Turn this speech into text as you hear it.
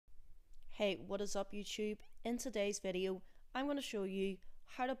Hey, what is up YouTube? In today's video, I'm going to show you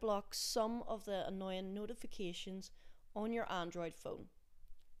how to block some of the annoying notifications on your Android phone.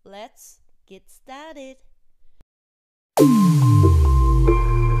 Let's get started.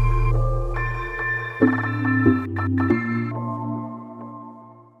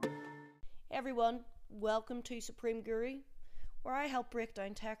 Hey everyone, welcome to Supreme Guru, where I help break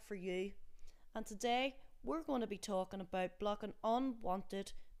down tech for you. And today, we're going to be talking about blocking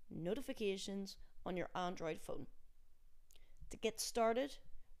unwanted notifications on your Android phone. To get started,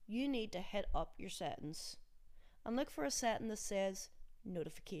 you need to hit up your settings and look for a setting that says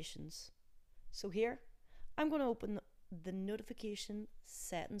notifications. So here, I'm going to open the notification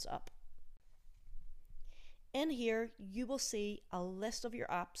settings up. In here, you will see a list of your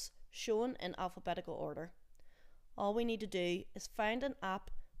apps shown in alphabetical order. All we need to do is find an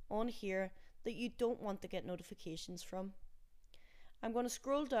app on here that you don't want to get notifications from. I'm going to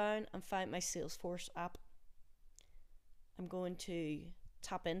scroll down and find my Salesforce app. I'm going to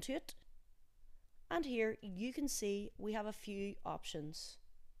tap into it, and here you can see we have a few options.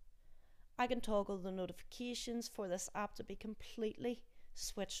 I can toggle the notifications for this app to be completely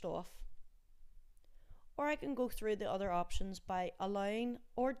switched off, or I can go through the other options by allowing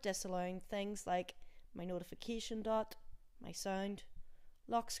or disallowing things like my notification dot, my sound,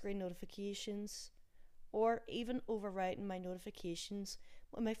 lock screen notifications, or even overwriting my notifications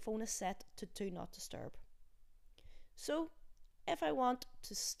when my phone is set to do not disturb. So if I want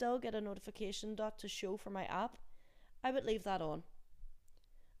to still get a notification dot to show for my app, I would leave that on.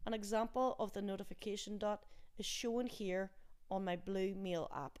 An example of the notification dot is shown here on my Blue Mail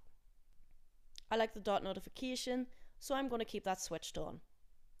app. I like the dot notification, so I'm going to keep that switched on.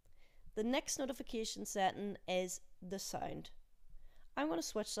 The next notification setting is the sound. I'm going to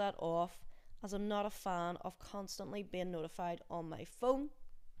switch that off, as I'm not a fan of constantly being notified on my phone.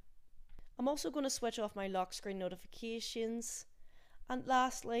 I'm also going to switch off my lock screen notifications. And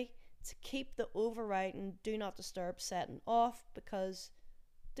lastly, to keep the overriding do not disturb setting off, because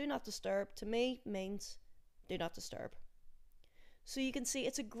do not disturb to me means do not disturb. So you can see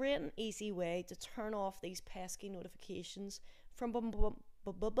it's a great and easy way to turn off these pesky notifications from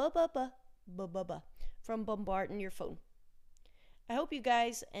bombarding your phone. I hope you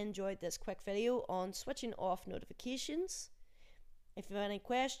guys enjoyed this quick video on switching off notifications. If you have any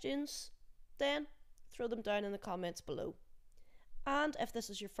questions, then throw them down in the comments below. And if this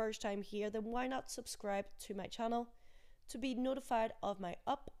is your first time here, then why not subscribe to my channel to be notified of my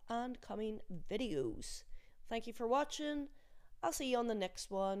up and coming videos. Thank you for watching. I'll see you on the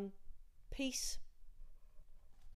next one. Peace.